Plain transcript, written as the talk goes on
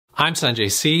I'm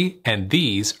SanjayC, and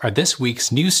these are this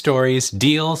week's news stories,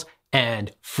 deals,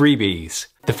 and freebies.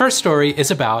 The first story is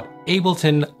about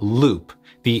Ableton Loop,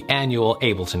 the annual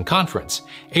Ableton conference.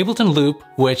 Ableton Loop,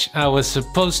 which I was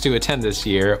supposed to attend this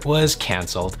year, was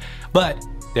canceled, but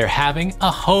they're having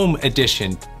a home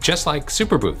edition, just like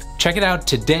Superbooth. Check it out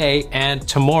today and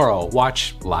tomorrow.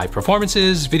 Watch live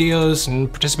performances, videos, and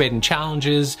participate in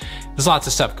challenges. There's lots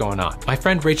of stuff going on. My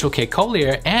friend Rachel K.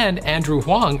 Collier and Andrew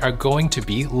Huang are going to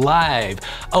be live.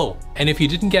 Oh, and if you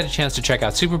didn't get a chance to check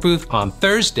out Superbooth on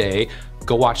Thursday,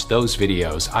 go watch those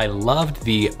videos. I loved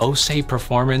the Osei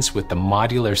performance with the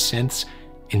modular synths.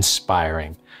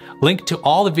 Inspiring. Link to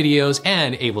all the videos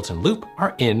and Ableton Loop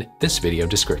are in this video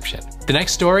description. The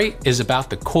next story is about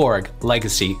the Korg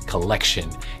Legacy Collection.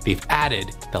 They've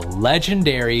added the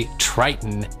legendary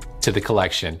Triton to the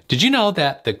collection. Did you know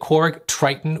that the Korg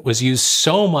Triton was used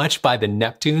so much by the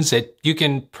Neptunes that you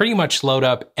can pretty much load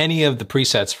up any of the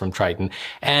presets from Triton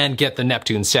and get the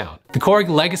Neptune sound? The Korg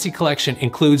Legacy Collection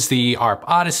includes the ARP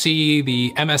Odyssey,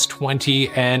 the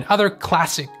MS-20, and other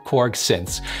classic Korg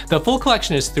synths. The full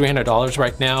collection is $300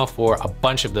 right now for a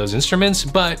bunch of those instruments,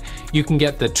 but you can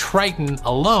get the Triton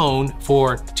alone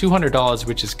for $200,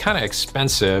 which is kind of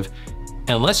expensive,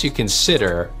 unless you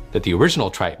consider that the original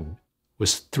Triton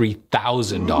was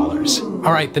 $3,000.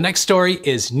 All right, the next story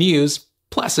is news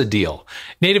plus a deal.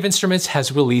 Native Instruments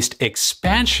has released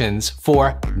expansions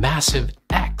for Massive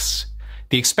X.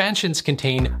 The expansions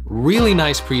contain really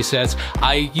nice presets.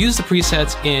 I use the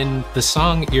presets in the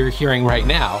song you're hearing right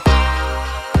now.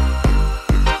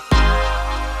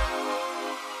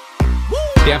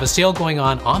 They have a sale going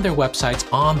on their websites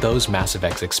on those Massive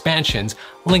X expansions,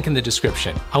 link in the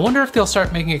description. I wonder if they'll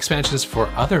start making expansions for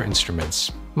other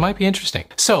instruments. Might be interesting.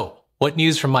 So, what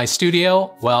news from my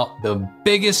studio? Well, the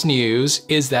biggest news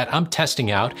is that I'm testing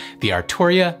out the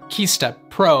Arturia KeyStep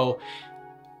Pro,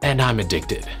 and I'm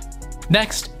addicted.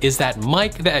 Next is that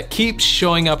mic that keeps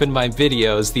showing up in my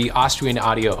videos, the Austrian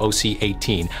Audio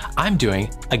OC18. I'm doing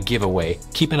a giveaway.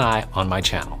 Keep an eye on my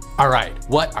channel. All right,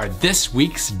 what are this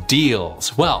week's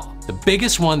deals? Well, the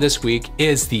biggest one this week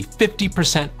is the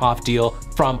 50% off deal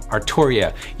from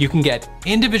Arturia. You can get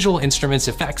individual instruments,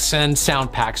 effects, and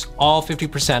sound packs, all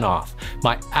 50% off.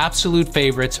 My absolute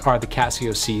favorites are the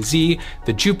Casio CZ,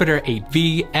 the Jupiter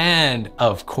 8V, and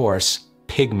of course,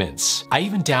 Pigments. I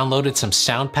even downloaded some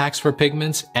sound packs for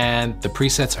Pigments, and the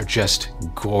presets are just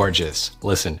gorgeous.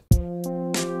 Listen.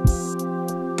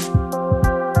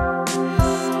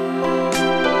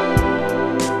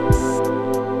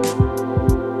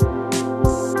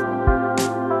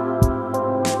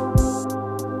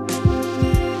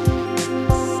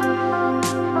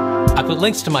 I put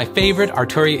links to my favorite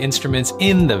Arturia instruments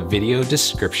in the video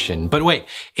description. But wait,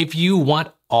 if you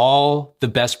want all the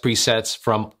best presets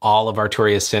from all of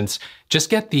Arturia synths, just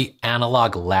get the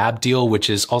Analog Lab deal, which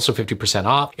is also 50%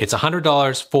 off. It's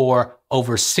 $100 for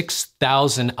over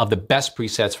 6,000 of the best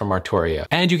presets from Arturia,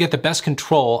 and you get the best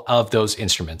control of those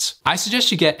instruments. I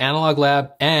suggest you get Analog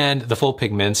Lab and the full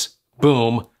Pigments.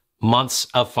 Boom. Months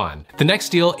of fun. The next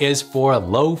deal is for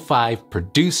lo-fi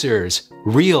producers.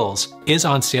 Reels is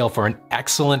on sale for an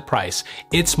excellent price.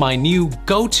 It's my new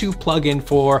go-to plugin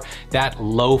for that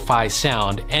lo-fi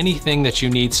sound. Anything that you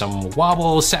need some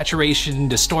wobble, saturation,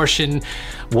 distortion,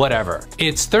 whatever.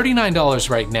 It's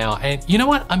 $39 right now, and you know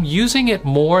what? I'm using it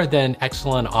more than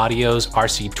Excellent Audio's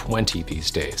RC20 these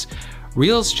days.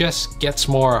 Reels just gets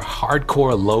more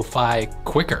hardcore lo-fi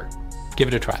quicker. Give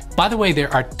it a try. By the way,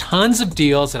 there are tons of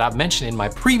deals that I've mentioned in my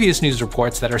previous news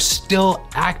reports that are still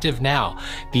active now.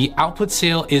 The Output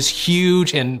sale is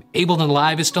huge, and Ableton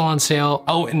Live is still on sale.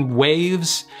 Oh, and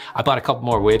Waves. I bought a couple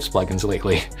more Waves plugins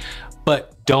lately.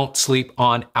 But don't sleep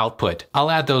on Output. I'll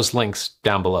add those links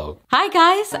down below. Hi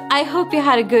guys, I hope you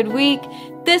had a good week.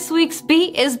 This week's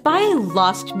beat is by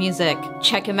Lost Music.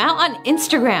 Check him out on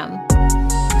Instagram.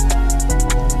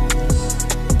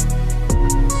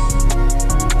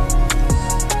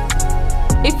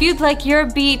 If you'd like your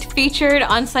beat featured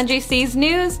on SanjayC's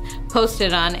news, post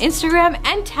it on Instagram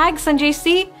and tag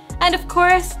SanjayC, and of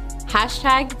course,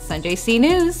 hashtag SanjayC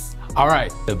News. All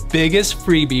right, the biggest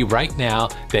freebie right now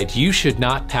that you should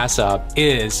not pass up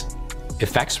is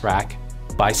Effects Rack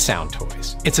by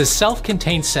Soundtoys. It's a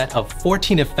self-contained set of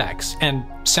 14 effects, and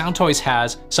Soundtoys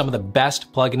has some of the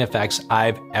best plugin effects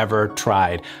I've ever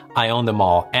tried. I own them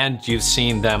all, and you've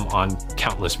seen them on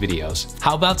countless videos.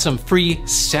 How about some free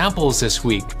samples this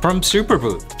week from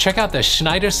Superbooth? Check out the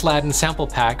Schneider-Sladden sample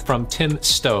pack from Tim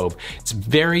Stobe. It's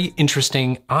very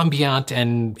interesting ambient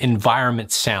and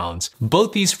environment sounds.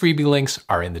 Both these freebie links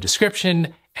are in the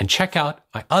description, and check out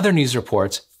my other news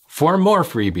reports for more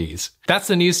freebies. That's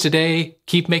the news today.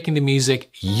 Keep making the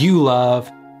music you love,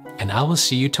 and I will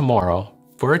see you tomorrow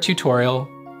for a tutorial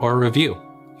or a review.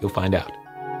 You'll find out.